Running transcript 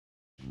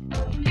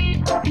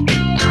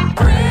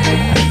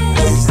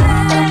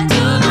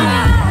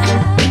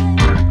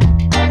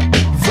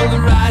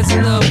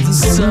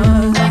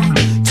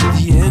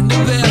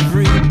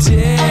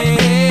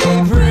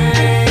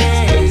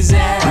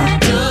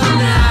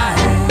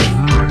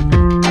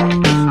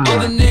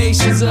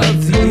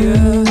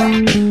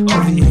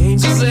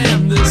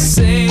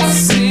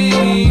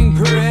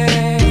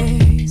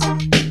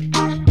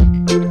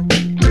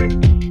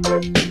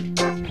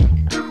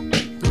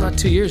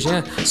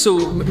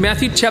So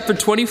Matthew chapter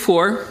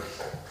 24.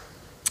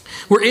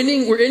 We're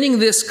ending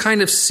this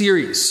kind of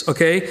series,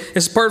 okay?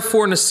 It's part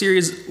 4 in a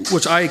series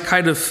which I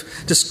kind of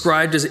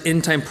described as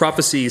end time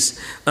prophecies.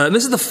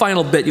 This is the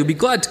final bit. You'll be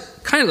kind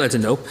of glad to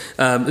know.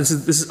 This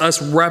is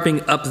us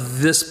wrapping up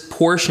this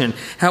portion.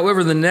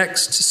 However, the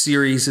next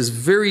series is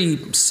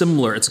very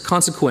similar. It's a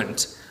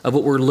consequent of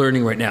what we're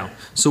learning right now.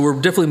 So we're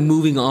definitely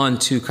moving on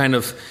to kind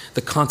of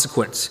the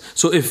consequence.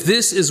 So if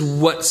this is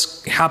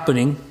what's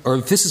happening, or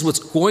if this is what's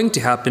going to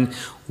happen,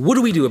 what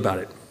do we do about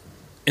it?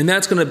 And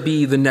that's going to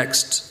be the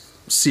next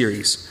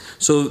series.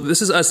 So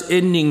this is us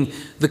ending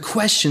the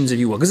questions, if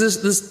you will,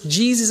 because this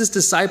Jesus'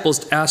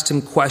 disciples asked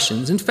him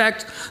questions. In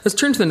fact, let's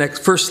turn to the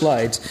first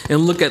slides and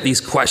look at these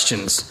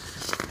questions.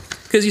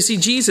 Because you see,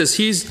 Jesus,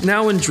 he's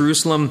now in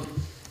Jerusalem.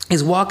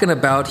 He's walking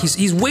about.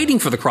 He's waiting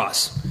for the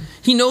cross.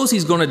 He knows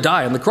he's going to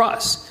die on the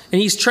cross,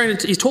 and he's told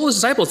his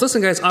disciples,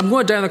 "Listen, guys, I'm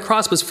going to die on the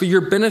cross, but it's for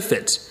your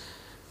benefit.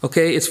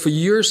 Okay, it's for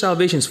your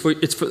salvation.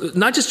 It's for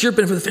not just your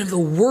benefit, but the benefit of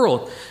the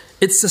world."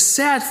 It's a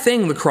sad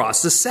thing, the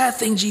cross. It's a sad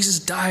thing Jesus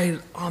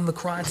died on the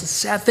cross. It's a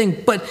sad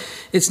thing, but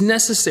it's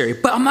necessary.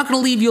 But I'm not going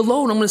to leave you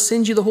alone. I'm going to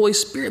send you the Holy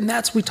Spirit. And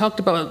that's what we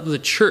talked about the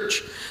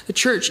church. The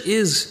church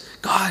is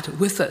God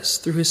with us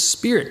through his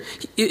Spirit.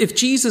 If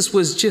Jesus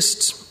was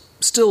just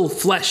still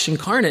flesh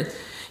incarnate,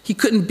 he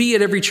couldn't be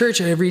at every church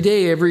every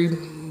day, every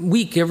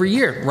week, every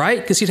year, right?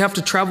 Because he'd have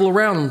to travel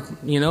around,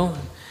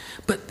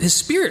 But his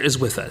Spirit is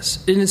with us.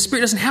 And his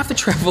Spirit doesn't have to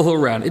travel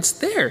around. It's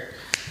there.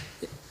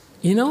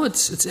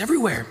 It's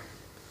everywhere.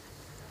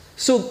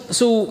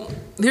 So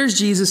there's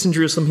Jesus in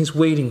Jerusalem. He's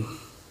waiting.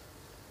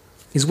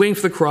 He's waiting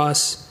for the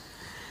cross.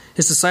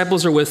 His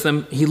disciples are with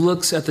him. He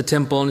looks at the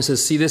temple and he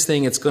says, "See this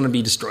thing? It's going to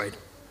be destroyed."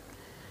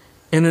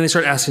 And then they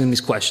start asking him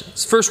these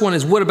questions. First one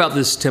is, what about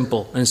this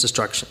temple and its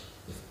destruction?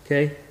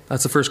 Okay,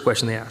 that's the first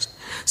question they asked.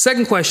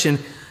 Second question,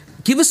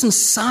 give us some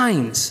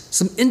signs,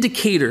 some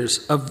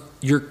indicators of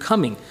your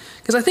coming.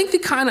 Because I think they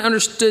kind of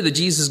understood that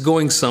Jesus is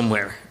going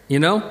somewhere,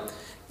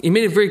 He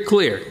made it very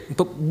clear.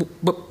 But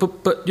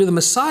you're the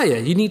Messiah.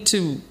 You need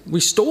to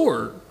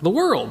restore the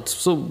world.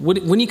 So when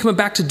are you coming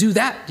back to do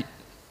that?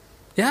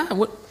 Yeah?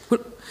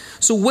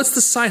 So what's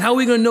the sign? How are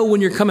we going to know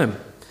when you're coming?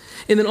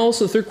 And then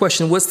also the third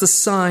question, what's the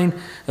sign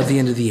of the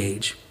end of the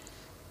age?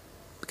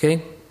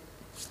 Okay?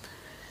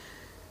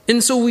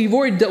 And so we've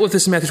already dealt with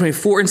this in Matthew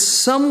 24 in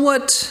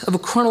somewhat of a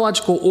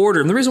chronological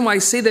order. And the reason why I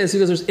say that is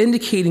because there's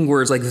indicating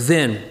words like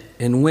then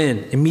and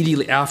when,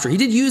 immediately after. He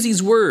did use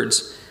these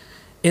words.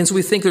 And so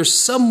we think there's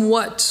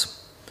somewhat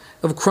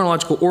of a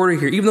chronological order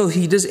here, even though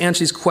he does answer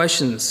these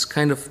questions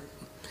kind of,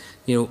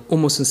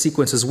 almost in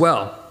sequence as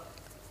well.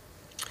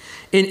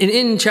 And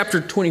in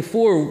chapter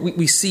 24,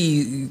 we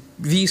see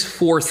these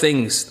 4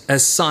 things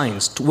as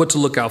signs, to what to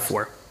look out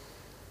for.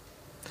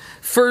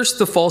 First,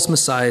 the false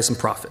messiahs and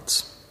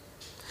prophets.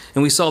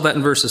 And we saw that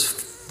in verses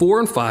 4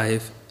 and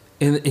 5,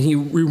 and he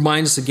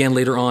reminds us again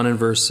later on in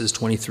verses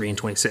 23 and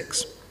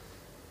 26.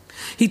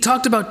 He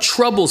talked about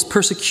troubles,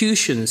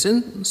 persecutions,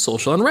 and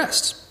social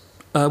unrest.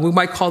 We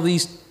might call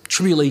these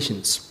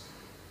tribulations.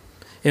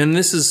 And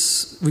this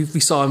is, we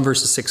saw in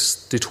verses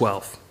 6 to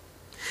 12.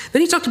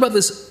 Then he talked about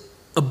this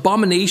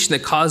abomination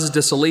that causes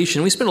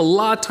desolation. We spent a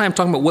lot of time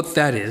talking about what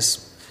that is.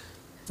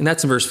 And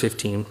that's in verse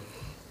 15.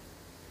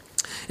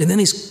 And then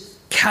these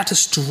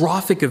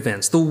catastrophic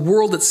events, the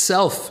world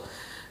itself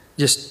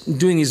just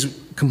doing these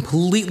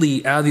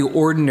completely out of the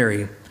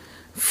ordinary,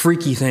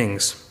 freaky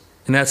things.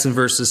 And that's in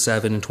verses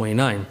 7 and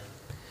 29.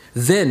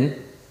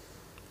 Then,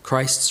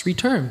 Christ's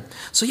return.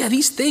 So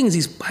these things,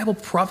 these Bible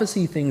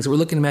prophecy things that we're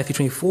looking at in Matthew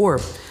 24,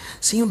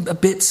 seem a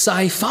bit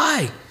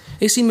sci-fi.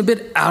 They seem a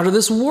bit out of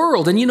this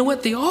world. And you know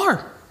what? They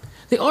are.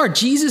 They are.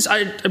 Jesus,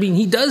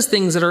 he does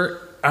things that are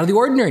out of the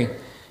ordinary.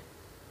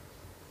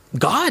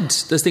 God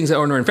does things that are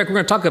ordinary. In fact, we're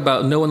going to talk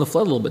about Noah and the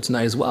flood a little bit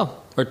tonight as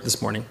well, or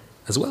this morning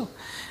as well.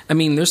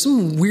 There's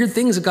some weird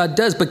things that God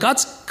does, but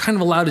God's kind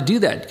of allowed to do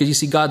that because you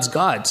see, God's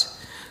gods.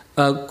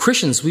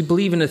 Christians, we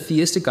believe in a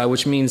theistic God,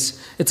 which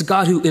means it's a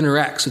God who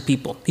interacts with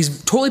people.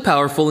 He's totally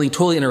powerful and he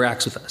totally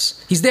interacts with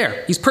us. He's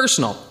there. He's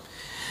personal.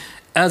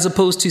 As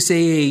opposed to, say,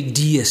 a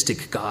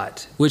deistic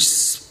God, which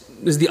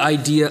is the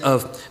idea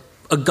of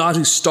a God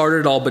who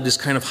started it all but just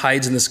kind of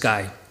hides in the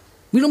sky.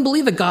 We don't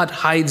believe that God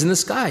hides in the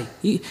sky.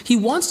 He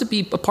wants to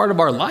be a part of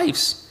our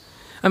lives.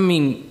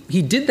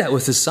 He did that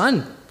with his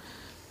son.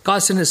 God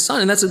sent his son,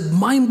 and that's a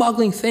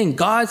mind-boggling thing.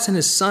 God sent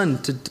his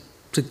son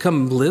to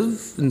come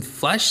live in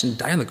flesh and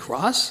die on the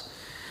cross.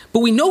 But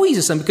we know he's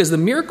the son because of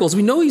the miracles.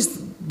 We know he's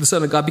the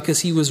son of God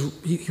because he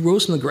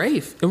rose from the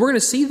grave. And we're going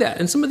to see that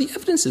and some of the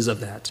evidences of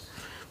that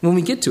when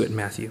we get to it in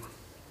Matthew.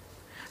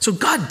 So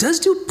God does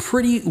do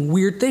pretty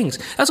weird things.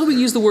 That's why we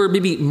use the word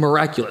maybe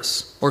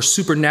miraculous or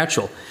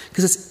supernatural,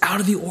 because it's out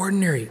of the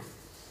ordinary.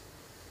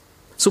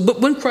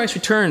 But when Christ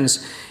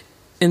returns,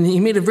 and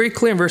he made it very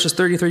clear in verses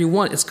 30 and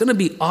 31, it's going to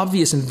be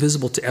obvious and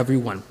visible to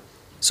everyone.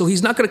 So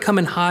he's not going to come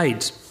and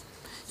hide.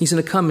 He's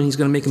going to come and he's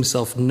going to make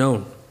himself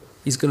known.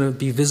 He's going to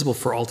be visible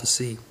for all to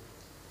see.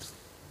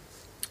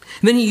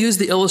 And then he used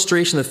the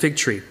illustration of the fig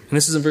tree. And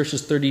this is in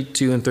verses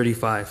 32 and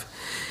 35.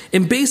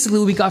 And basically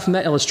what we got from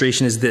that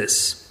illustration is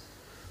this.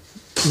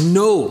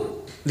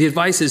 The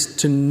advice is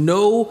to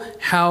know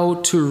how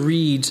to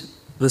read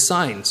the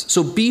signs.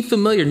 So be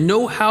familiar,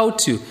 know how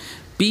to.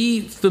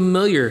 Be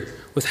familiar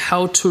with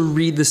how to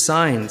read the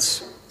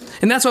signs.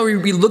 And that's why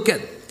we look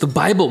at the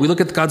Bible, we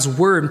look at God's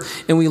word,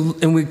 and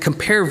we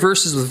compare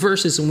verses with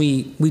verses, and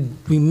we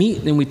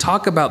meet and we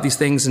talk about these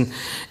things,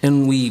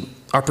 and we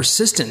are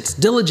persistent,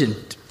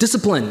 diligent,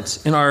 disciplined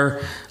in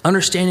our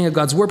understanding of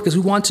God's word, because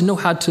we want to know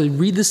how to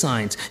read the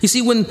signs. You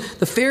see, when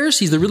the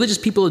Pharisees, the religious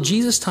people of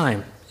Jesus'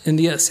 time, and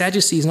the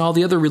Sadducees and all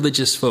the other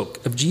religious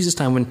folk of Jesus'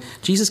 time, when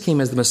Jesus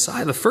came as the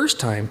Messiah the first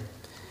time,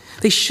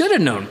 they should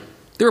have known.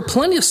 There were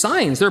plenty of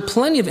signs, there were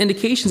plenty of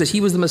indications that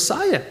he was the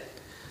Messiah,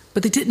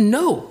 but they didn't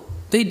know.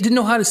 They didn't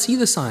know how to see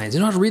the signs. They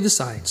didn't know how to read the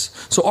signs.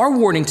 So our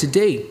warning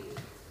today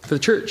for the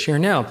church here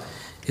now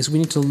is we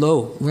need to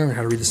learn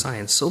how to read the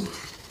signs. So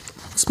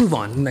let's move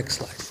on. Next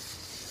slide.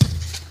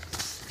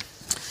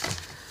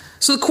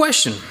 So the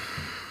question,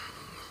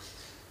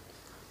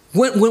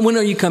 when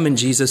are you coming,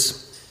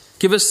 Jesus?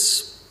 Give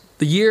us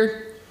the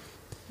year,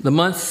 the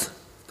month,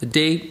 the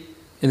date,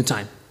 and the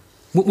time.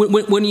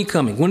 When are you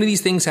coming? When are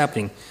these things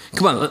happening?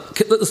 Come on,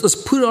 let's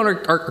put it on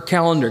our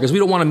calendar because we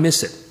don't want to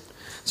miss it.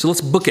 So let's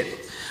book it.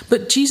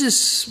 But Jesus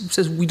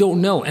says we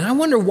don't know. And I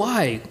wonder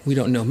why we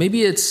don't know.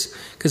 Maybe it's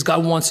because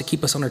God wants to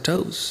keep us on our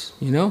toes,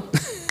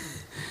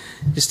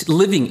 Just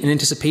living in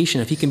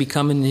anticipation if he can be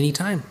coming any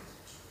time.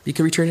 He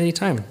can return any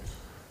time.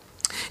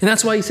 And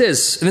that's why he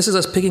says, and this is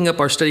us picking up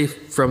our study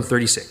from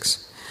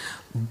 36,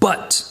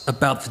 but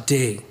about the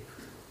day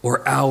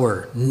or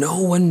hour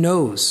no one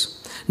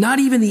knows, not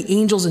even the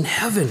angels in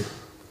heaven,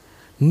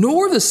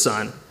 nor the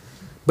Son,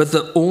 but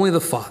only the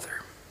Father.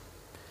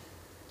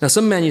 Now,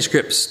 some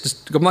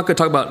manuscripts, I'm not going to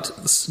talk about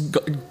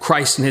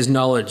Christ and his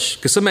knowledge,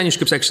 because some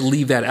manuscripts actually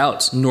leave that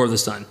out, nor the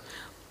Son.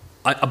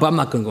 But I'm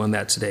not going to go on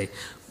that today.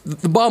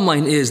 The bottom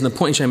line is, and the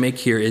point I make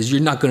here is,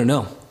 you're not going to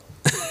know.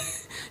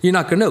 You're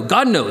not going to know.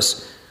 God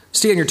knows.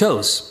 Stay on your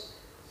toes.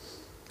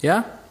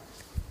 Yeah?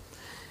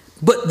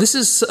 But this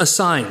is a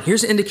sign.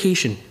 Here's an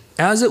indication.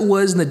 As it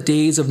was in the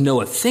days of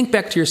Noah. Think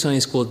back to your Sunday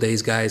school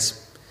days,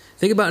 guys.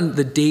 Think about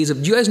the days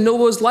of... Do you guys know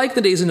what it was like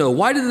the days of Noah?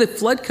 Why did the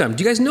flood come?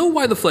 Do you guys know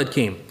why the flood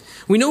came?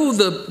 We know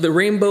the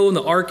rainbow and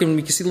the ark, and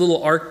we can see the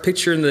little ark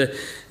picture and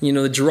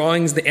the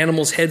drawings, the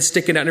animal's head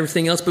sticking out and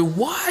everything else. But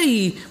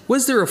why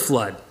was there a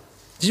flood?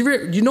 Do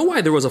you know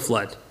why there was a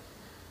flood?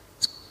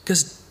 It's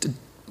because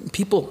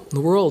people in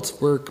the world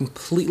were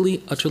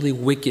completely, utterly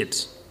wicked,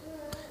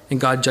 and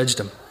God judged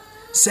them.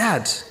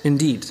 Sad,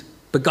 indeed.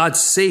 But God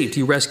saved.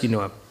 He rescued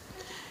Noah.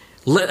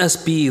 Let us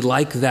be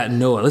like that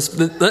Noah.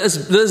 Let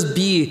us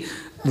be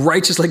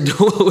righteous like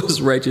Noah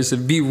was righteous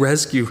and be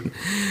rescued.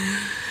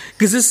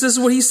 Because this is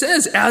what he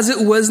says, as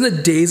it was in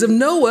the days of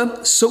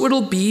Noah, so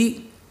it'll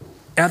be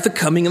at the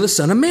coming of the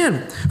Son of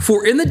Man.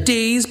 For in the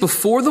days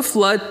before the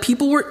flood,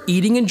 people were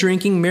eating and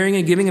drinking, marrying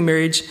and giving in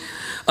marriage,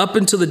 up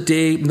until the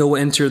day Noah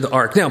entered the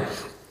ark. Now,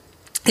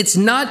 it's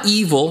not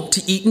evil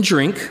to eat and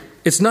drink.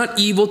 It's not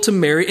evil to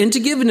marry and to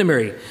give and to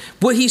marry.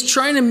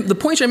 The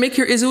point I make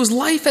here is it was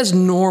life as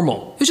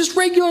normal. It was just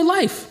regular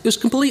life. It was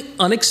completely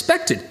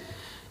unexpected.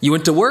 You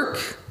went to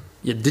work.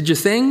 You did your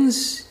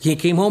things. You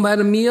came home, had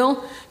a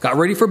meal, got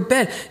ready for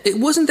bed. It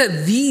wasn't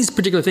that these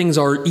particular things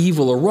are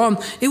evil or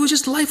wrong. It was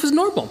just life was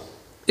normal.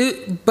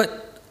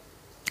 But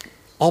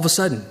all of a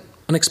sudden,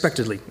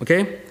 unexpectedly,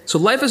 okay? So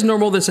life is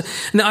normal.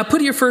 Now, I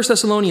put here 1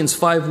 Thessalonians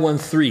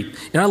 5:1-3,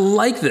 and I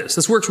like this.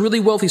 This works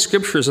really well with these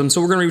scriptures, and so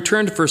we're going to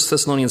return to 1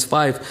 Thessalonians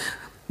 5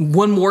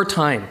 one more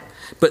time.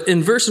 But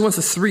in verses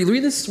 1-3,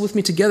 read this with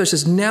me together. It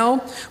says,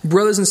 now,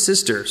 brothers and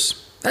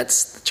sisters,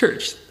 that's the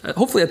church.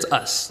 Hopefully that's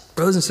us,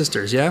 brothers and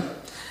sisters, yeah?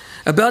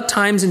 About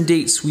times and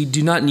dates, we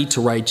do not need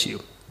to write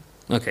you.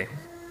 Okay.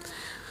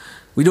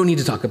 We don't need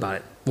to talk about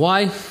it.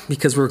 Why?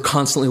 Because we're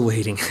constantly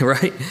waiting,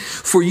 right?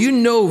 For you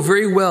know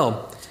very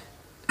well,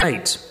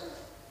 right?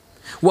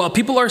 While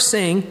people are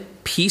saying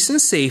peace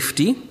and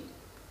safety,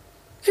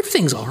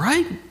 everything's all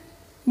right.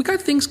 We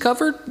got things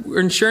covered.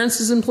 Insurance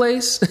is in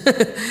place.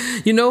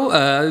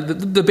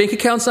 The bank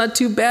account's not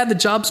too bad. The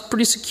job's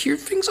pretty secure.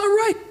 Things are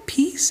right.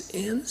 Peace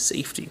and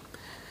safety.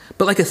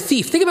 But like a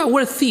thief, think about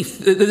what a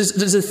thief,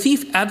 does a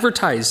thief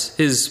advertise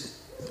his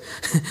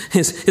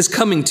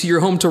coming to your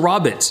home to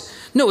rob it?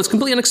 No, it's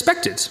completely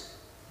unexpected.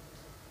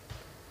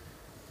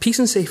 Peace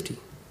and safety.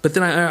 But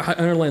then I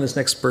underline this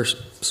next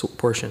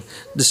portion.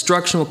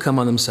 Destruction will come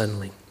on them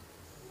suddenly,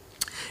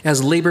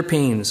 as labor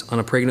pains on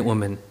a pregnant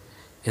woman,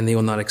 and they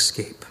will not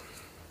escape.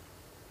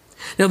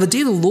 Now, the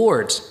day of the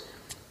Lord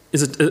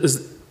is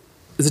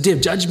a day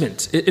of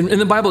judgment. In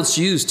the Bible, it's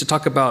used to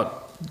talk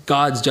about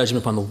God's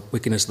judgment upon the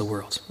wickedness of the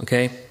world,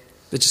 okay?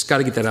 I just got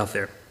to get that out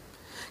there.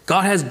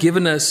 God has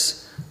given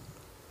us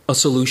a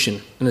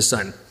solution in the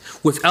Son.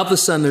 Without the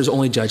Son, there's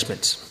only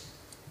judgment.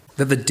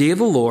 That the day of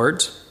the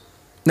Lord...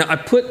 Now, I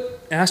put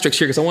asterisks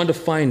here because I wanted to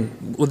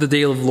find what the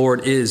day of the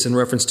Lord is in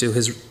reference to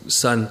his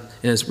Son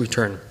and his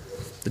return.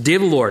 The day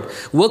of the Lord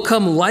will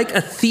come like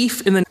a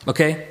thief in the...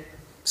 Okay?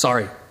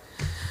 Sorry.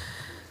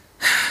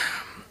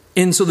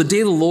 And so the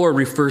day of the Lord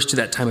refers to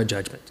that time of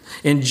judgment.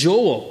 In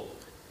Joel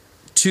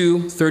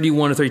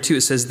 2:31-32,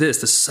 it says this: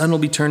 the sun will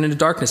be turned into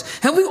darkness.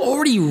 Have we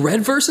already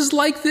read verses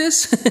like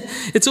this?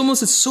 It's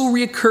so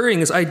reoccurring,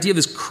 this idea of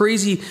this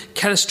crazy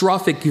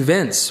catastrophic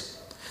events.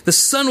 The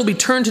sun will be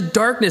turned to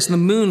darkness and the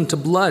moon to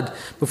blood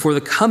before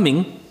the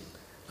coming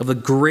of the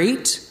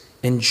great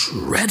and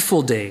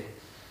dreadful day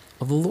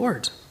of the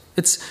Lord.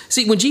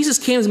 See, when Jesus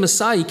came as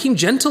Messiah, he came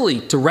gently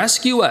to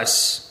rescue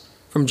us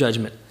from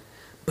judgment.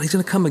 But he's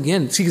going to come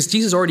again. See, because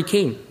Jesus already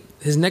came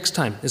his next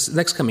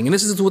coming. And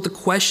this is what the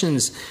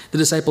questions the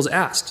disciples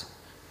asked.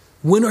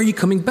 When are you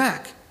coming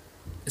back?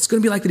 It's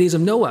going to be like the days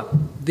of Noah.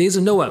 The days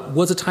of Noah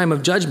was a time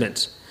of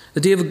judgment.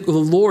 The day of the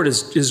Lord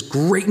is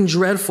great and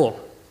dreadful.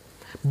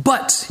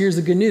 But here's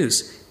the good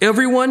news.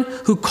 Everyone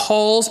who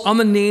calls on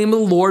the name of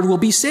the Lord will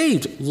be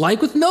saved.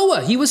 Like with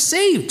Noah, he was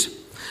saved.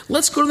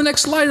 Let's go to the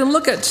next slide and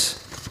look at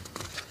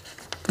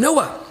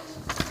Noah.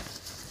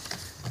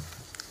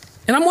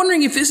 And I'm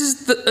wondering if this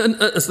is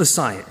the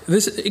sign.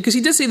 Because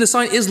he did say the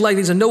sign is like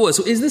these of Noah.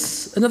 So is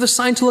this another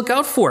sign to look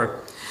out for?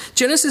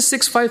 Genesis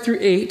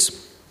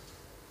 6:5-8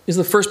 is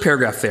the first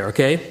paragraph there,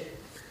 okay?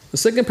 The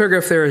second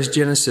paragraph there is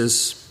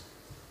Genesis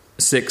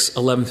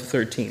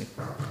 6:11-13.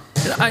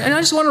 And I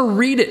just want to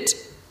read it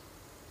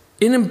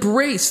and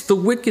embrace the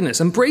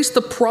wickedness, embrace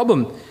the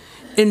problem,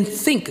 and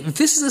think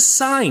this is a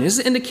sign, this is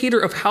an indicator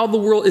of how the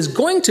world is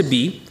going to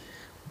be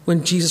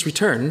when Jesus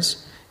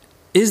returns.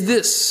 Is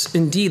this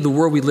indeed the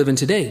world we live in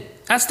today?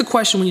 That's the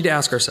question we need to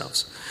ask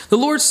ourselves. The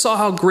Lord saw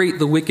how great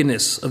the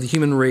wickedness of the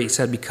human race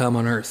had become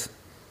on earth,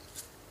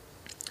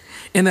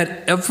 and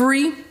that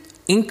every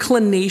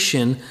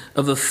inclination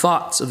of the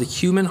thoughts of the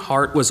human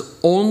heart was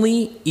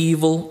only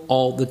evil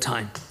all the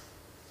time.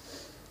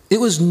 It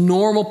was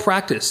normal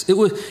practice. It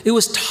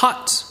was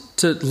taught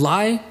to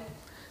lie,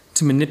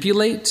 to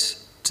manipulate,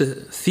 to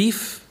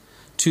thief,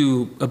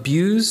 to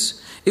abuse.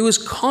 It was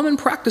common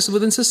practice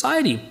within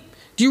society.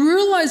 Do you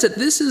realize that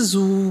this is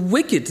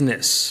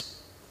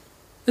wickedness?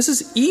 This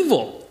is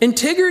evil.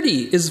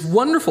 Integrity is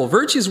wonderful.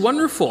 Virtue is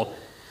wonderful.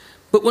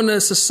 But when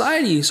a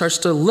society starts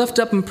to lift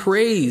up and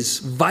praise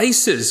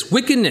vices,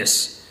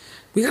 wickedness,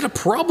 we got a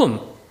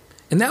problem.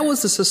 And that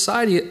was the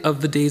society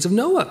of the days of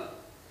Noah.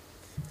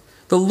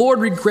 The Lord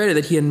regretted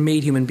that he had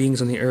made human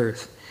beings on the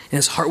earth, and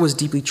his heart was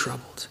deeply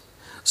troubled.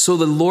 So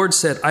the Lord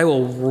said, I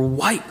will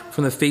wipe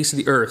from the face of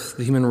the earth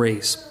the human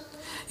race.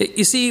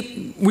 You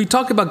see, we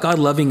talk about God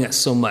loving us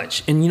so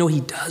much, and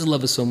he does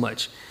love us so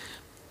much.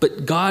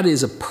 But God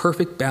is a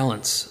perfect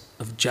balance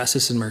of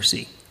justice and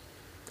mercy.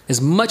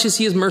 As much as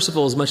he is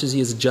merciful, as much as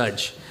he is a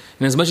judge.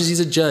 And as much as he's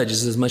a judge,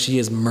 as much as he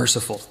is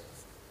merciful.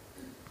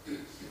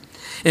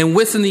 And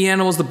within the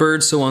animals, the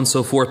birds, so on and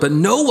so forth. But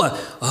Noah,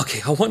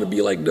 I want to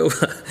be like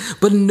Noah.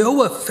 But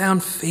Noah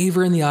found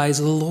favor in the eyes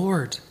of the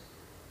Lord.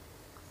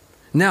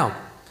 Now,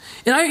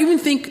 and I even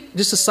think,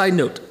 just a side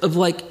note, of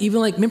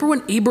remember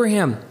when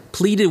Abraham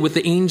pleaded with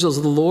the angels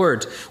of the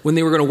Lord when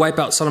they were going to wipe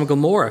out Sodom and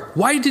Gomorrah?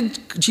 Why did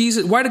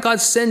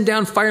God send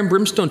down fire and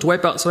brimstone to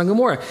wipe out Sodom and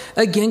Gomorrah?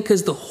 Again,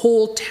 because the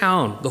whole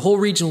town, the whole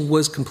region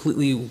was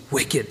completely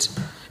wicked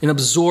and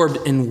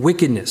absorbed in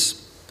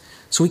wickedness.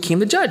 So he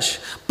came to judge.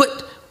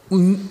 But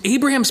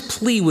Abraham's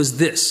plea was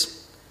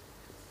this: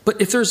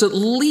 but if there's at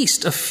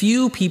least a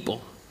few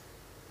people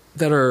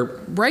that are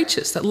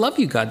righteous, that love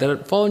you, God,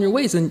 that follow in your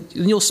ways, then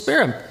you'll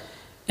spare him.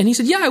 And he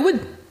said, yeah, I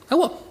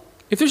will.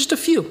 If there's just a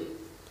few.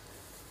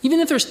 Even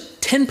if there's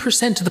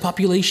 10% of the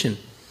population,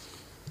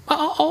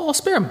 I'll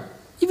spare him.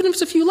 Even if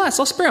it's a few less,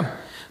 I'll spare him.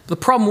 The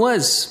problem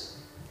was,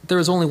 there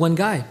was only one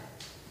guy. And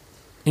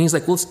he's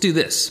like, well, let's do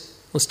this.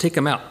 Let's take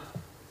him out.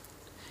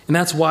 And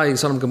that's why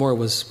Sodom and Gomorrah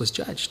was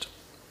judged.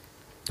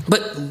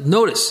 But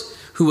notice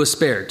who was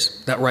spared,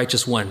 that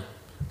righteous one,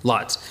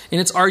 Lot.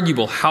 And it's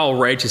arguable how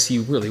righteous he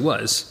really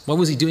was. What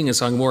was he doing in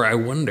Sodom and Gomorrah, I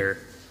wonder.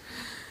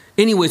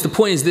 Anyways, the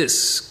point is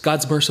this: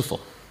 God's merciful.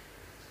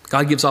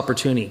 God gives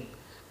opportunity.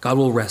 God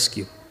will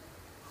rescue.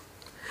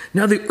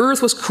 Now, the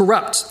earth was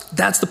corrupt.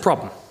 That's the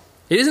problem.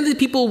 It isn't that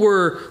people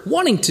were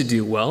wanting to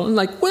do well and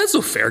that's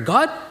no fair,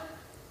 God.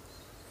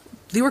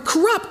 They were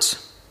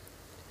corrupt,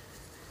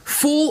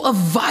 full of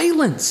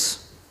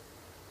violence.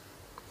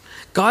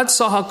 God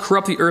saw how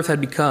corrupt the earth had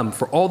become,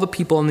 for all the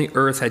people on the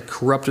earth had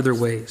corrupted their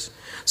ways.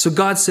 So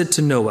God said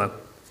to Noah,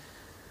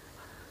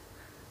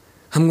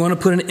 I'm going to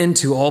put an end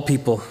to all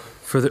people,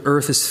 for the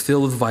earth is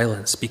filled with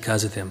violence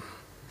because of them.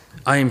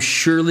 I am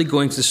surely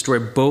going to destroy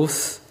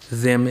both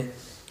them and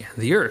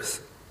the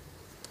earth.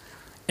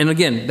 And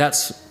again,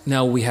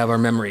 now we have our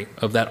memory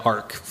of that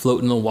ark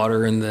floating in the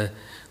water, and the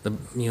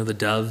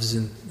doves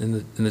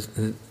and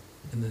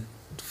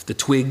the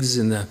twigs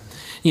and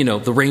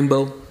the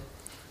rainbow.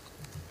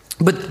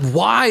 But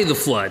why the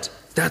flood?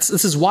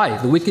 This is why,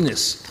 the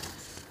wickedness.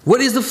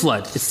 What is the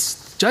flood?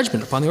 It's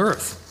judgment upon the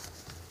earth.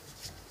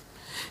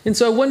 And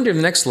so I wonder, in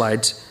the next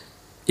slide,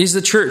 is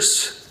the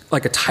church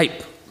like a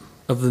type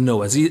of the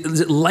Noah? Is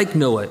it like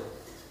Noah?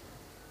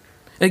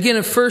 Again,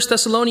 in 1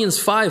 Thessalonians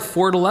 5,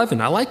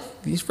 4-11, I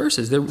like these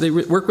verses. They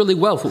work really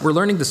well for what we're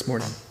learning this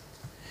morning.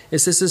 It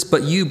says this: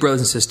 but you, brothers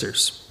and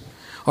sisters,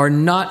 are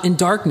not in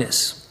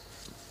darkness.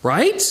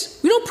 Right?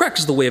 We don't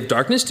practice the way of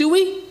darkness, do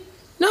we?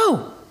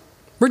 No.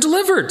 We're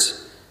delivered.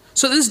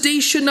 So this day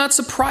should not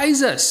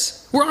surprise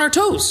us. We're on our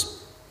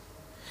toes.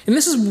 And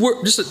this is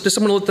just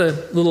I'm going to let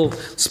the little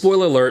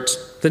spoiler alert.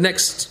 The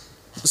next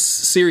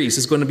series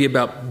is going to be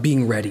about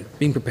being ready,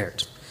 being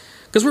prepared.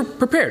 Because we're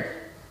prepared.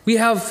 We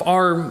have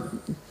our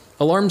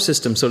alarm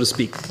system, so to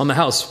speak, on the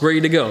house, ready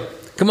to go.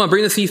 Come on,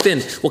 bring the thief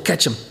in. We'll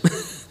catch him.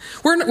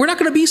 We're not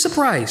going to be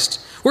surprised.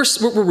 We're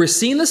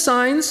seeing the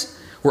signs.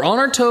 We're on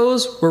our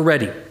toes. We're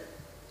ready.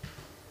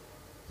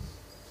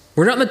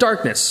 We're not in the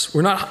darkness.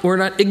 We're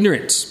not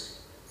ignorant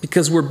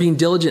because we're being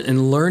diligent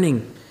and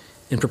learning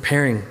and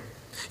preparing.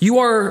 You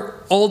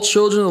are all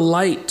children of the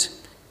light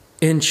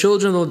and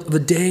children of the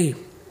day.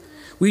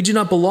 We do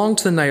not belong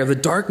to the night or the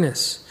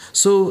darkness.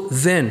 So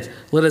then,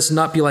 let us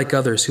not be like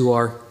others who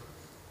are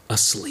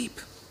asleep,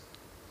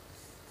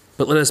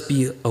 but let us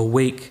be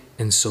awake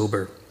and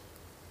sober.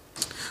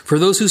 For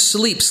those who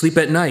sleep, sleep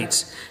at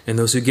night, and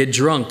those who get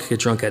drunk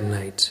at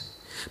night.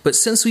 But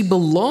since we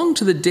belong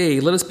to the day,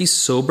 let us be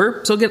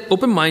sober. So again,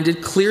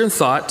 open-minded, clear in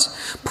thought,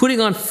 putting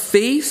on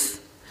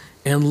faith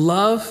and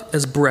love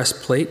as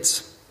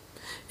breastplates,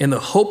 and the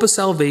hope of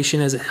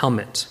salvation as a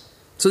helmet.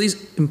 So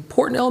these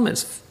important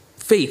elements,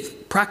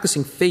 faith,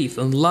 practicing faith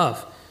and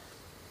love,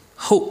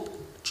 hope,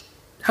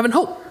 having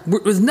hope.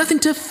 There's nothing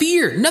to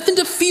fear, nothing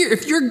to fear.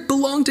 If you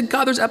belong to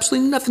God, there's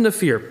absolutely nothing to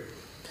fear.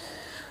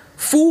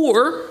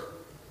 4,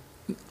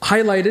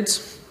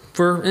 highlighted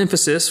for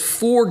emphasis,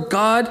 for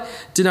God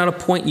did not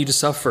appoint you to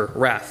suffer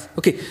wrath.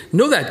 Okay,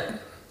 know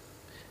that.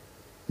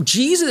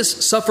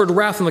 Jesus suffered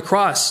wrath on the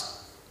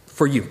cross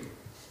for you.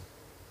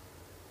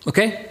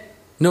 Okay?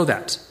 Know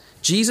that.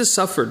 Jesus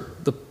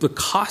suffered the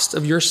cost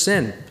of your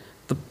sin,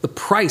 the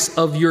price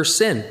of your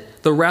sin,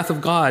 the wrath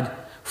of God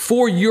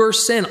for your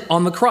sin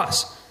on the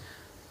cross.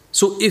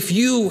 So if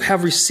you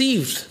have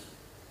received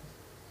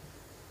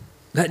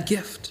that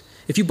gift,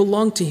 if you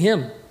belong to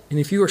him, and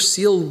if you are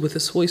sealed with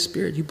his Holy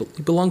Spirit, you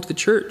belong to the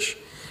church.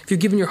 If you've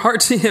given your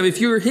heart to him, if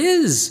you're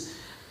his,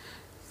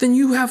 then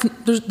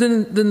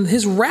then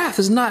his wrath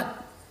is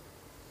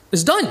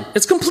done.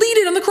 It's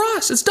completed on the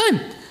cross. It's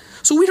done.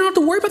 So we don't have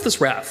to worry about this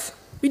wrath.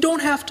 We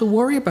don't have to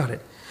worry about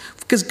it.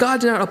 Because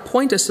God did not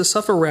appoint us to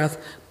suffer wrath,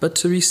 but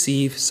to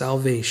receive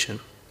salvation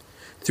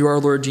through our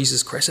Lord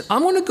Jesus Christ. And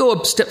I'm going to go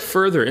a step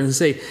further and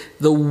say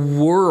the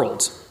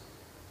world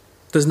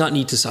does not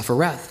need to suffer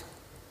wrath.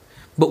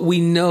 But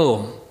we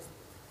know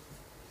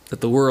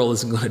that the world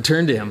isn't going to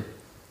turn to him,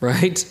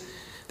 right?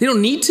 They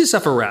don't need to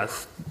suffer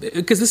wrath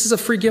because this is a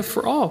free gift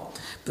for all.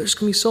 But there's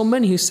going to be so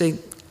many who say,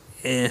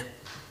 let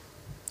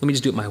me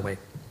just do it my way.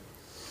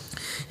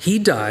 He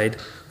died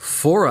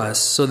for us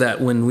so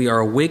that when we are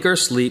awake or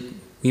asleep,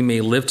 we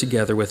may live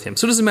together with him.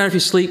 So it doesn't matter if you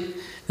sleep,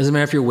 it doesn't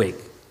matter if you're awake.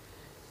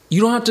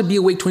 You don't have to be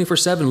awake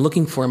 24/7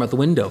 looking for him at the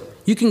window.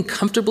 You can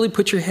comfortably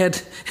put your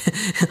head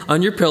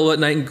on your pillow at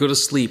night and go to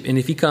sleep. And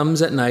if he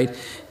comes at night,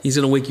 he's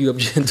going to wake you up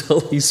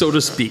gently, so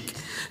to speak.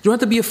 You don't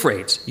have to be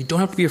afraid. You don't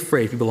have to be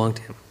afraid if you belong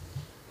to him.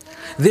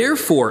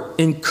 Therefore,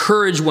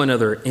 encourage one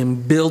another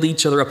and build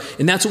each other up.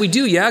 And that's what we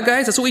do, yeah,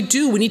 guys? That's what we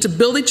do. We need to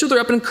build each other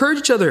up and encourage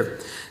each other.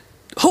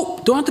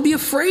 Hope. Don't have to be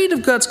afraid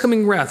of God's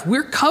coming wrath.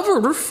 We're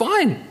covered. We're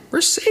fine.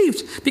 We're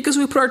saved because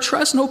we put our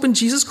trust and hope in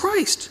Jesus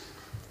Christ.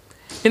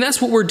 And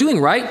that's what we're doing,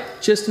 right?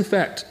 Just in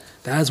fact,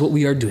 that is what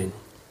we are doing.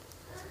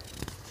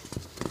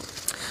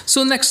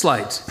 So next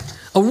slide.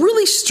 A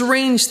really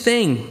strange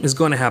thing is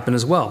going to happen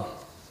as well.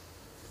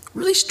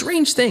 Really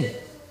strange thing.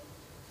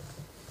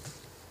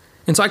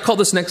 And so I call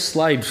this next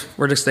slide,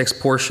 or this next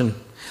portion,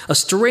 a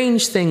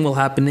strange thing will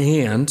happen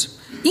and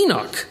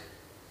Enoch,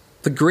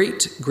 the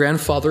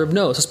great-grandfather of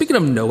Noah. So speaking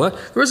of Noah,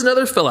 there was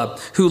another fella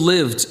who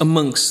lived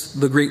amongst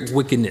the great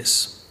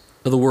wickedness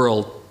of the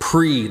world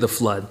pre the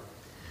flood.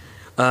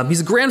 He's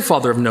the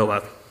grandfather of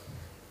Noah.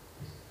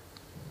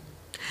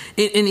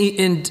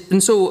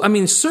 And so, I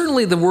mean,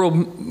 certainly the world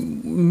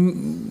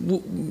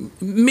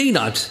may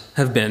not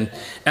have been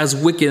as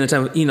wicked in the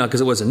time of Enoch as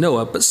it was in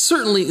Noah, but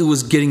certainly it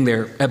was getting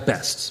there at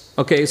best.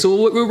 Okay,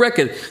 so we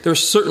reckon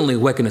there's certainly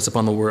wickedness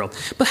upon the world.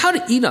 But how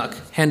did Enoch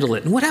handle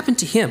it? And what happened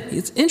to him?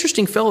 It's an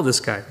interesting fellow, this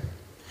guy.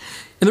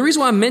 And the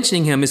reason why I'm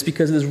mentioning him is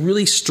because of this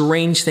really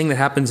strange thing that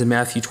happens in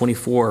Matthew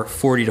 24,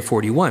 40 to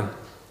 41.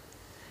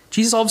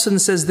 Jesus all of a sudden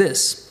says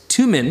this,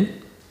 2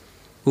 men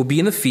will be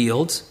in the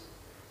field,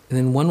 and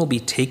then one will be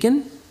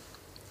taken,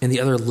 and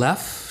the other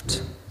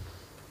left.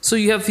 So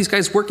you have these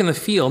guys working in the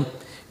field,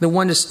 and the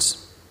one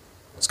it's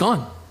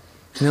gone,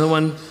 and the other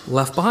one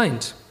left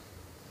behind.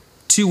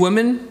 2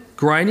 women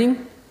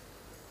grinding,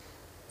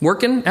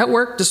 working at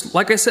work, just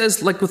like I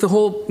says, like with the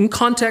whole in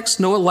context,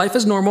 Noah, life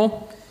is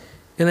normal,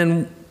 and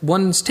then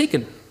one's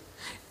taken.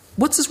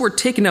 What's this word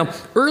taken? Now,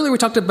 earlier we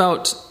talked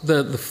about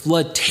the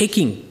flood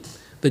taking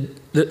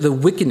the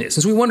wickedness.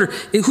 And so we wonder,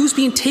 who's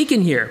being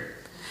taken here?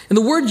 And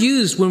the word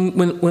used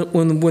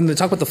when they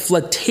talk about the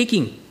flood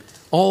taking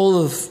all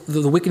of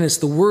the wickedness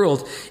of the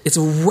world, it's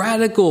a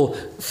radical,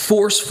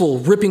 forceful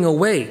ripping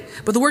away.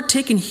 But the word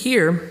taken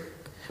here,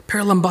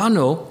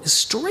 paralambano, is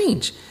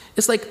strange.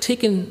 It's like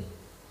taken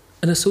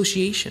an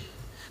association.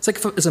 It's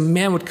like as a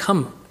man would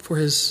come for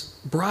his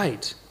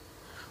bride,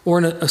 or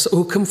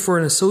would come for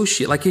an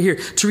associate, like here,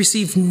 to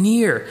receive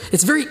near.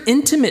 It's very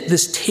intimate,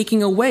 this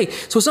taking away.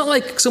 So it's not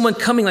like someone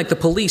coming like the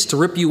police to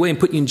rip you away and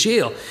put you in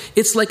jail.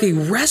 It's like a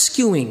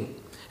rescuing.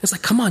 It's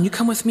like, come on, you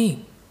come with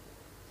me.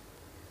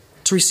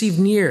 To receive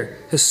near,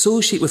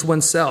 associate with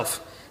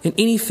oneself in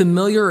any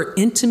familiar or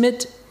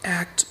intimate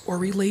act or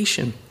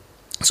relation.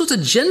 So it's a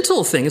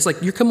gentle thing. It's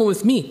like, you're coming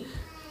with me.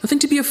 Nothing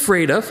to be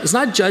afraid of. It's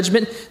not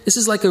judgment. This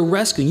is like a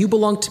rescue. You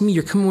belong to me.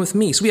 You're coming with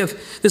me. So we have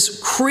this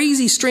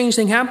crazy, strange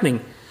thing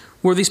happening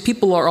where these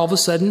people are all of a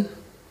sudden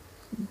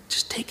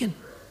just taken.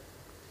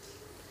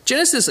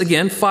 Genesis,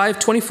 again,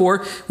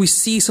 5:24, we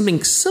see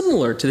something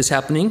similar to this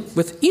happening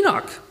with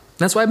Enoch.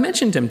 That's why I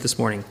mentioned him this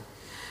morning.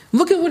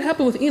 Look at what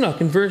happened with Enoch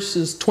in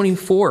verses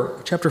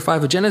 24, chapter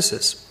 5 of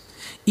Genesis.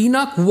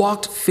 Enoch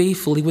walked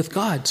faithfully with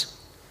God.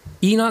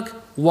 Enoch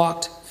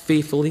walked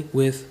faithfully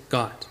with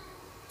God.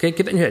 Okay,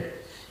 get that in your head.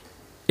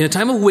 In a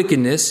time of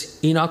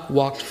wickedness, Enoch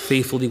walked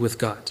faithfully with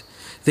God.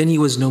 Then he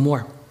was no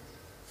more.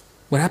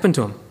 What happened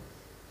to him?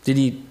 Did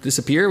he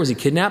disappear? Was he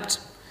kidnapped?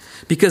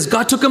 Because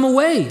God took him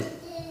away.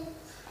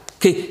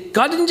 Okay,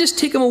 God didn't just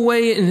take him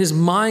away in his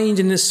mind,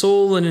 in his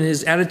soul, and in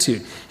his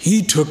attitude.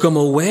 He took him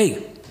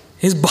away.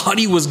 His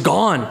body was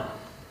gone.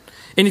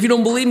 And if you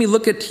don't believe me,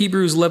 look at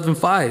Hebrews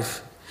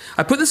 11:5.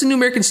 I put this in New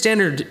American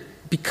Standard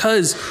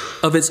because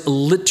of its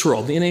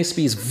literal. The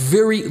NASB is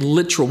very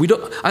literal.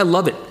 I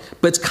love it,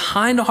 but it's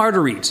kind of hard to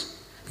read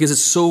because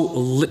it's so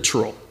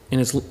literal in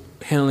its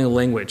handling of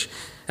language.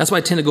 That's why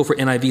I tend to go for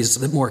NIVs. It's a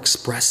bit more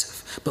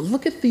expressive. But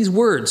look at these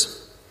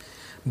words.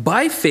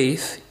 By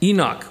faith,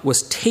 Enoch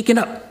was taken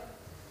up.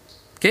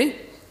 Okay?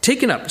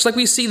 Taken up. Just like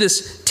we see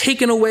this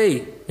taken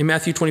away in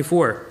Matthew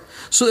 24.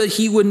 So that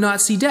he would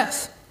not see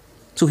death.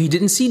 So he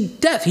didn't see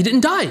death. He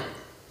didn't die.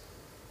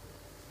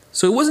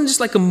 So it wasn't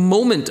just like a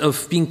moment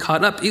of being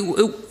caught up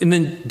and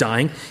then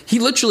dying. He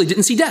literally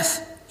didn't see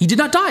death. He did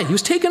not die. He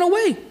was taken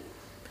away.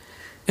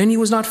 And he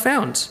was not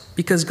found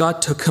because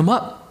God took him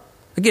up.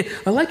 Again,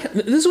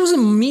 this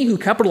wasn't me who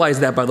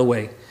capitalized that, by the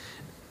way.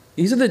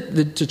 These are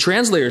the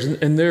translators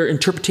and their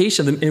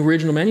interpretation of the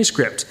original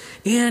manuscript.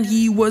 And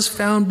he was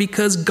found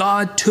because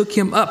God took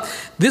him up.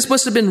 This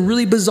must have been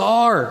really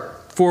bizarre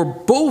for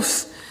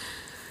both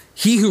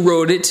he who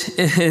wrote it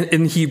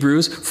in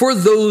Hebrews, for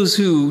those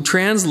who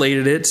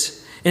translated it,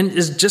 and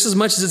is just as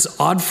much as it's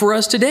odd for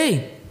us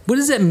today. What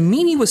does that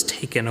mean he was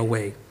taken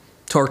away,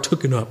 or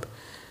taken up?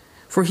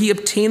 For he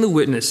obtained the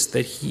witness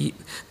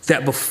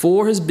that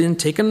before has been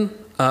taken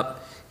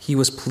up, he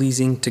was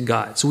pleasing to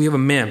God. So we have a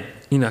man,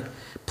 Enoch,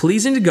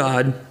 pleasing to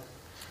God,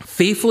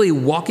 faithfully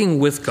walking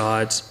with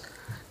God,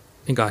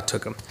 and God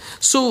took him.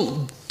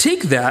 So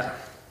take that,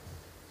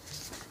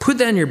 put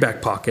that in your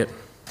back pocket,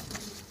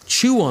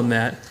 chew on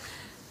that,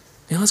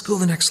 and let's go to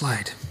the next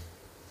slide.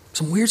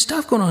 Some weird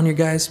stuff going on here,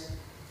 guys.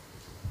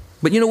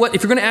 But you know what?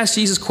 If you're going to ask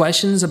Jesus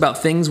questions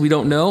about things we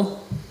don't know,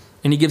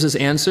 and he gives us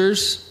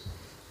answers,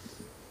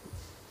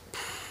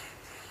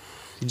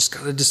 you just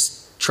got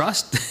to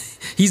trust.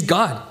 He's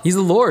God. He's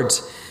the Lord.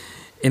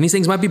 And these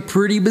things might be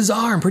pretty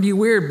bizarre and pretty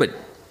weird, but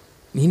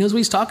he knows what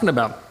he's talking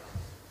about.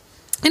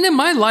 And in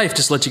my life,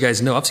 just to let you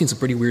guys know, I've seen some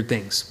pretty weird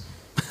things.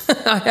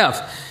 I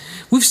have.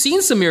 We've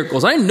seen some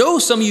miracles. I know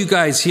some of you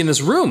guys here in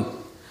this room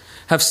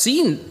have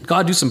seen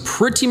God do some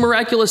pretty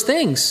miraculous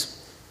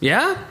things.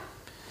 Yeah?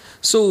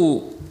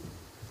 So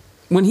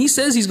when he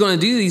says he's going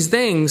to do these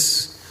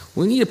things,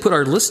 we need to put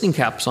our listening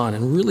caps on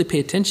and really pay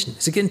attention.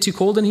 Is it getting too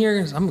cold in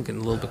here? I'm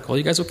getting a little bit cold.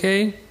 You guys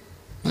okay?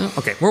 No?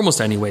 Okay, we're almost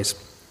anyways.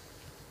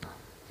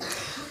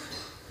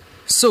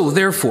 So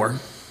therefore,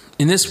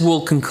 and this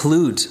will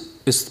conclude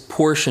this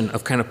portion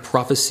of kind of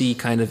prophecy,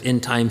 kind of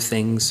end time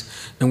things,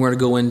 and we're going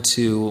to go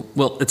into,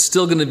 well, it's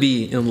still going to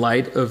be in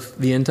light of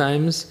the end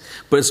times,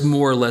 but it's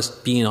more or less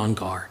being on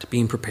guard,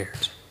 being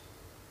prepared.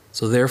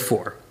 So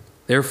therefore,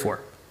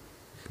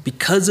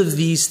 because of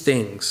these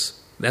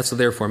things, that's what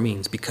therefore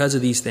means. Because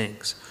of these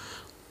things,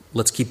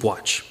 let's keep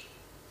watch.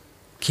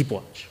 Keep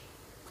watch.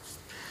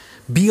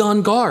 Be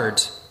on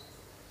guard.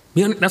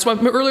 That's why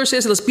earlier I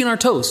said, let's be on our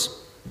toes.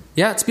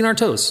 Yeah, let's be on our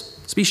toes.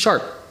 Let's be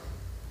sharp.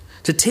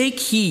 To take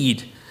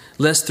heed,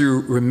 lest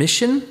through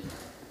remission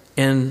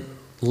and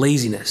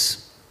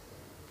laziness,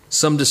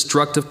 some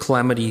destructive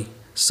calamity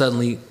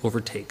suddenly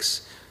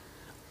overtakes.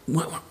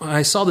 When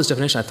I saw this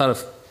definition, I thought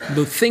of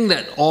the thing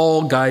that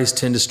all guys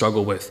tend to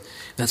struggle with.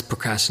 That's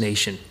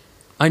procrastination.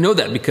 I know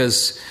that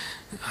because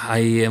I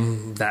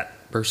am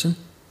that person.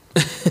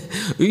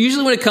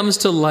 Usually when it comes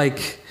to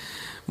like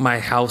my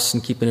house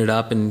and keeping it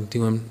up and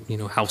doing,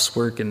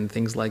 housework and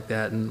things like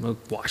that and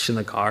washing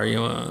the car,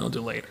 I'll do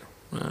later.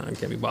 I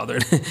can't be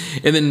bothered.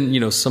 And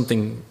then,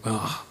 something,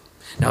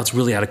 now it's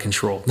really out of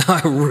control. Now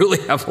I really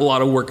have a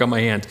lot of work on my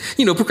hand.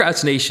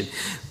 Procrastination.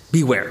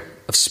 Beware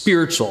of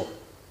spiritual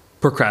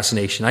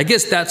procrastination. I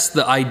guess that's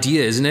the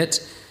idea, isn't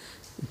it?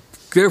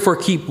 Therefore,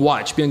 keep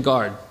watch, be on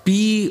guard.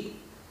 Be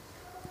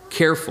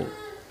careful.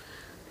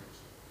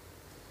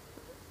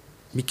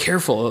 Be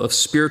careful of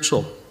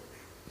spiritual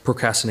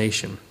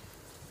procrastination.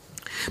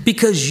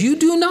 because you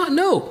do not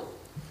know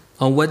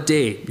on what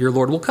day your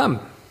Lord will come.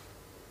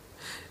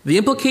 The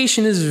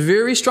implication is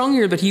very strong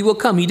here that he will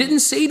come. He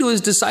didn't say to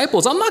his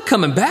disciples, I'm not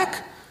coming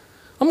back.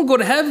 I'm going to go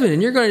to heaven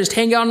and you're going to just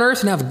hang out on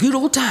earth and have a good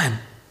old time.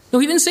 No,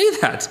 he didn't say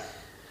that.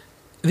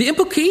 The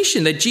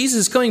implication that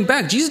Jesus is coming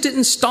back, Jesus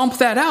didn't stomp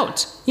that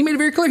out. He made it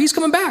very clear he's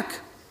coming back.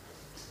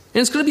 And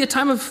it's going to be a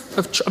time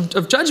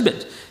of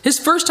judgment. His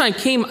first time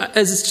came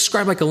as it's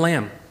described like a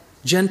lamb,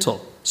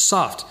 gentle,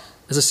 soft,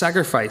 as a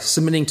sacrifice,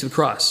 submitting to the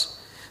cross.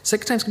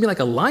 Second time it's going to be like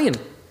a lion,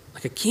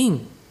 like a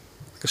king,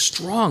 like a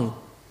strong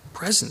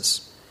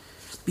presence.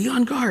 Be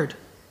on guard.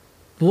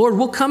 The Lord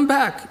will come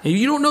back. And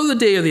you don't know the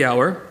day or the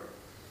hour,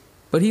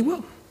 but he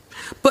will.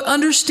 But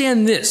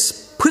understand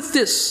this.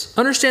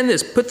 Understand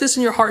this. Put this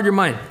in your heart and your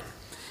mind.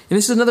 And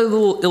this is another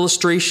little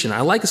illustration.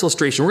 I like this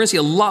illustration. We're going to see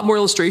a lot more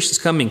illustrations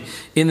coming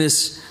in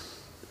this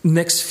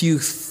next few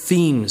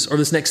themes, or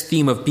this next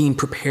theme of being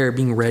prepared,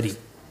 being ready.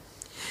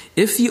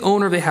 If the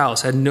owner of the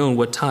house had known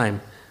what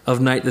time of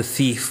night the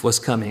thief was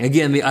coming,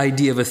 again, the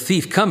idea of a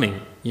thief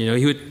coming,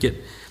 he would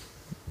get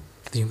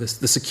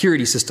the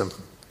security system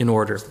in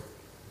order.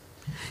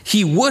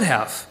 He would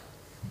have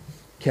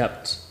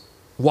kept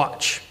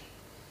watch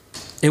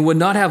and would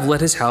not have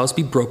let his house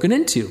be broken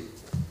into.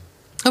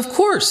 Of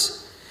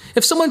course,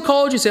 if someone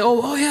called you and said,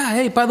 oh yeah,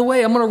 hey, by the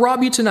way, I'm going to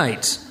rob you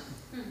tonight.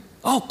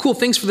 Oh, cool,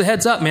 thanks for the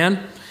heads up,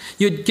 man.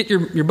 You'd get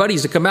your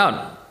buddies to come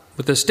out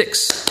with their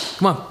sticks.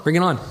 Come on, bring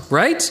it on,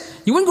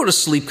 right? You wouldn't go to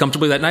sleep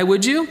comfortably that night,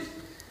 would you?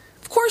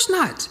 Of course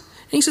not.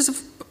 And he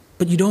says,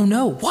 but you don't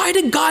know. Why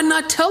did God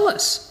not tell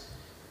us?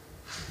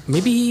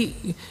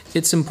 Maybe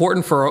it's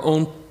important for our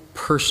own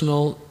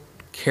personal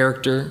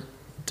character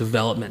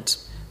development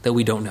that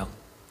we don't know.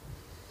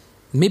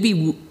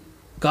 Maybe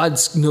God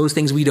knows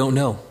things we don't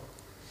know.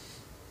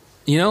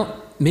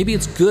 Maybe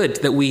it's good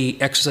that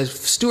we exercise.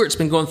 Stuart's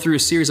been going through a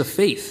series of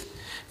faith.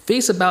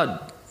 Faith's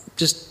about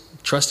just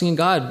trusting in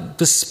God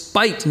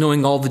despite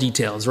knowing all the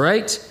details,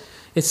 right?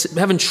 It's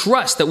having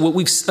trust that what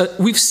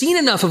we've seen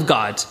enough of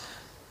God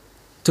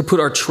to put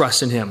our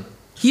trust in him.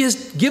 He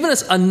has given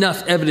us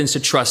enough evidence to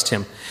trust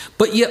him.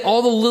 But yet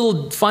all the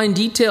little fine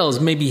details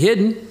may be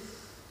hidden.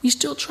 We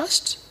still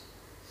trust.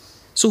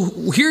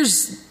 So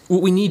here's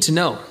what we need to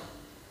know.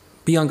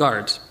 Be on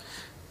guard.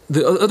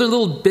 The other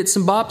little bits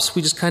and bops,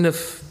 we just kind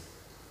of,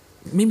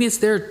 maybe it's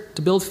there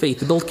to build faith,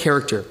 to build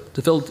character,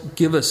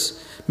 to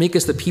make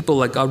us the people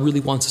like God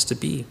really wants us to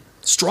be.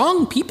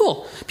 Strong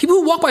people. People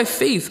who walk by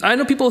faith. I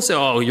know people say,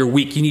 oh, you're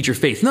weak, you need your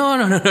faith.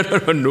 No.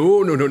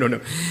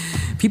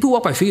 People who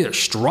walk by faith are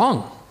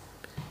strong.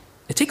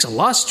 It takes a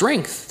lot of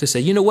strength to say,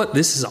 you know what,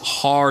 this is a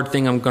hard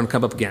thing I'm going to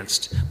come up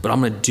against, but I'm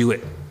going to do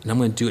it. And I'm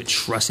going to do it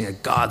trusting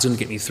that God's going to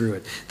get me through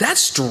it.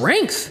 That's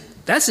strength.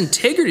 That's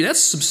integrity.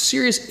 That's some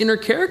serious inner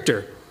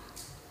character.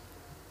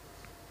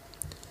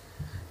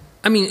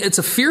 I mean, it's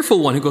a fearful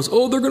one who goes,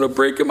 oh, they're going to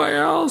break in my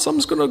house. I'm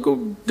just going to go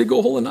dig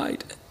a hole in the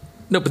night.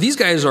 No, but these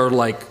guys are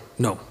like,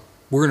 no,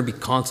 we're going to be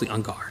constantly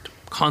on guard,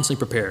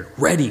 constantly prepared,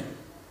 ready.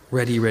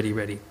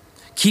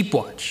 Keep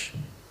watch.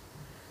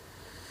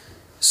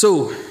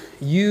 So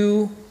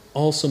you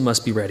also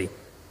must be ready.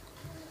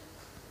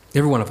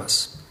 Every one of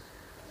us.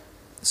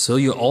 So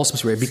you also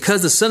must be ready,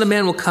 because the Son of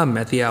Man will come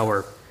at the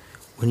hour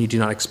when you do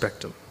not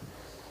expect him.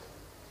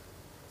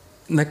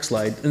 Next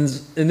slide. And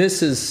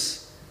this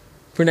is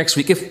for next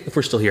week, if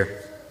we're still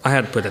here. I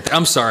had to put that there.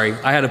 I'm sorry.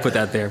 I had to put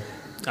that there.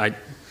 I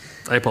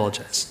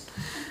apologize.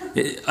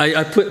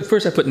 I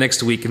put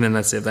next week, and then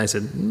that's it. I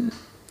said,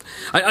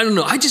 I don't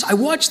know. I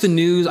watch the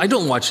news. I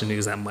don't watch the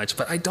news that much,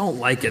 but I don't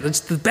like it. It's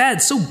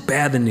so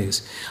bad, the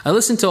news. I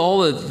listen to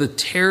all the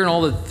terror and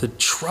all the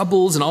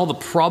troubles and all the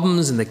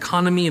problems and the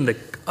economy and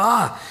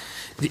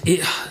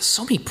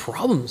so many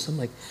problems. I'm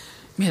like,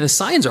 man, the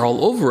signs are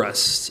all over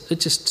us.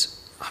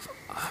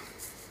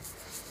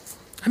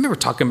 I remember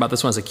talking about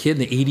this when I was a kid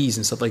in the 80s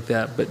and stuff like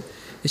that, but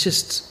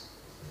it's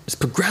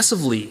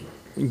progressively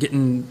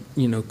getting,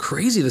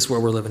 crazy, this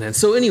world we're living in.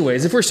 So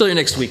anyways, if we're still here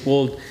next week,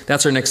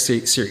 that's our next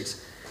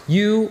series.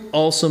 You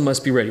also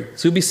must be ready.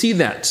 So we'll see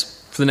that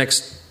for the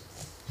next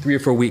 3 or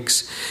 4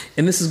 weeks.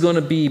 And this is going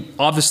to be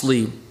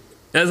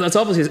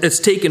it's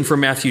taken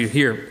from Matthew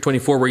here,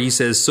 24, where he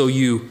says, so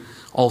you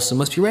also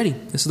must be ready.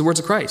 This is the words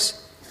of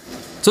Christ.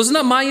 So it's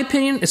not my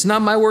opinion. It's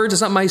not my words.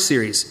 It's not my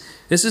series.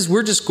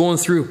 We're just going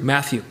through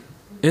Matthew.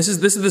 This is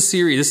the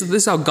series. This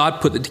is how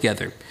God put it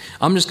together.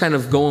 I'm just kind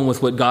of going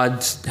with what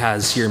God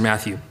has here in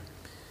Matthew.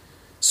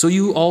 So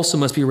you also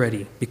must be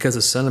ready, because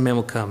the Son of Man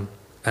will come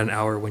at an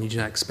hour when you do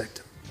not expect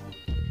him.